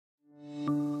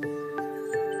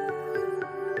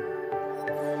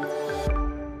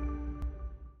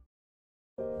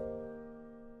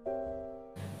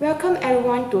Welcome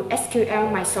everyone to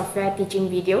SQL Mysoftware teaching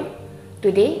video.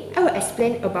 Today, I will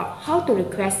explain about how to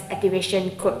request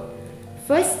activation code.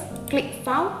 First, click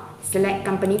File, select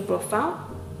Company Profile.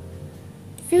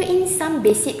 Fill in some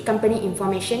basic company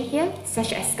information here,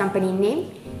 such as company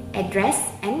name, address,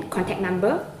 and contact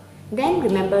number. Then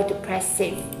remember to press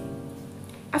Save.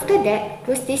 After that,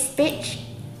 close this page.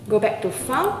 Go back to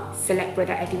File, select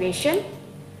Product Activation.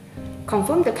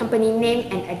 Confirm the company name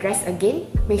and address again,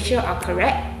 make sure are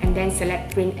correct, and then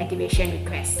select Print Activation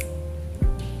Request.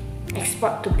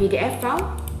 Export to PDF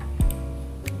file.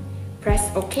 Press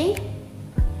OK.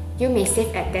 You may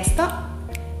save at desktop.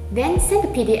 Then send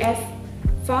the PDF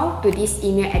file to this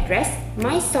email address,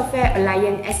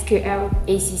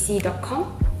 mysoftwarealliancesqlacc.com.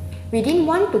 Within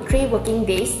 1 to 3 working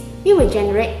days, we will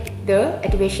generate the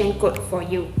activation code for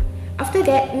you. After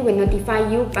that, we will notify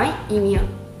you by email.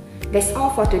 That's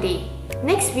all for today.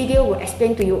 Next video will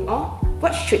explain to you all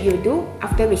what should you do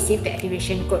after receive the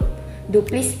activation code. Do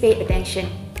please pay attention.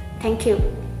 Thank you.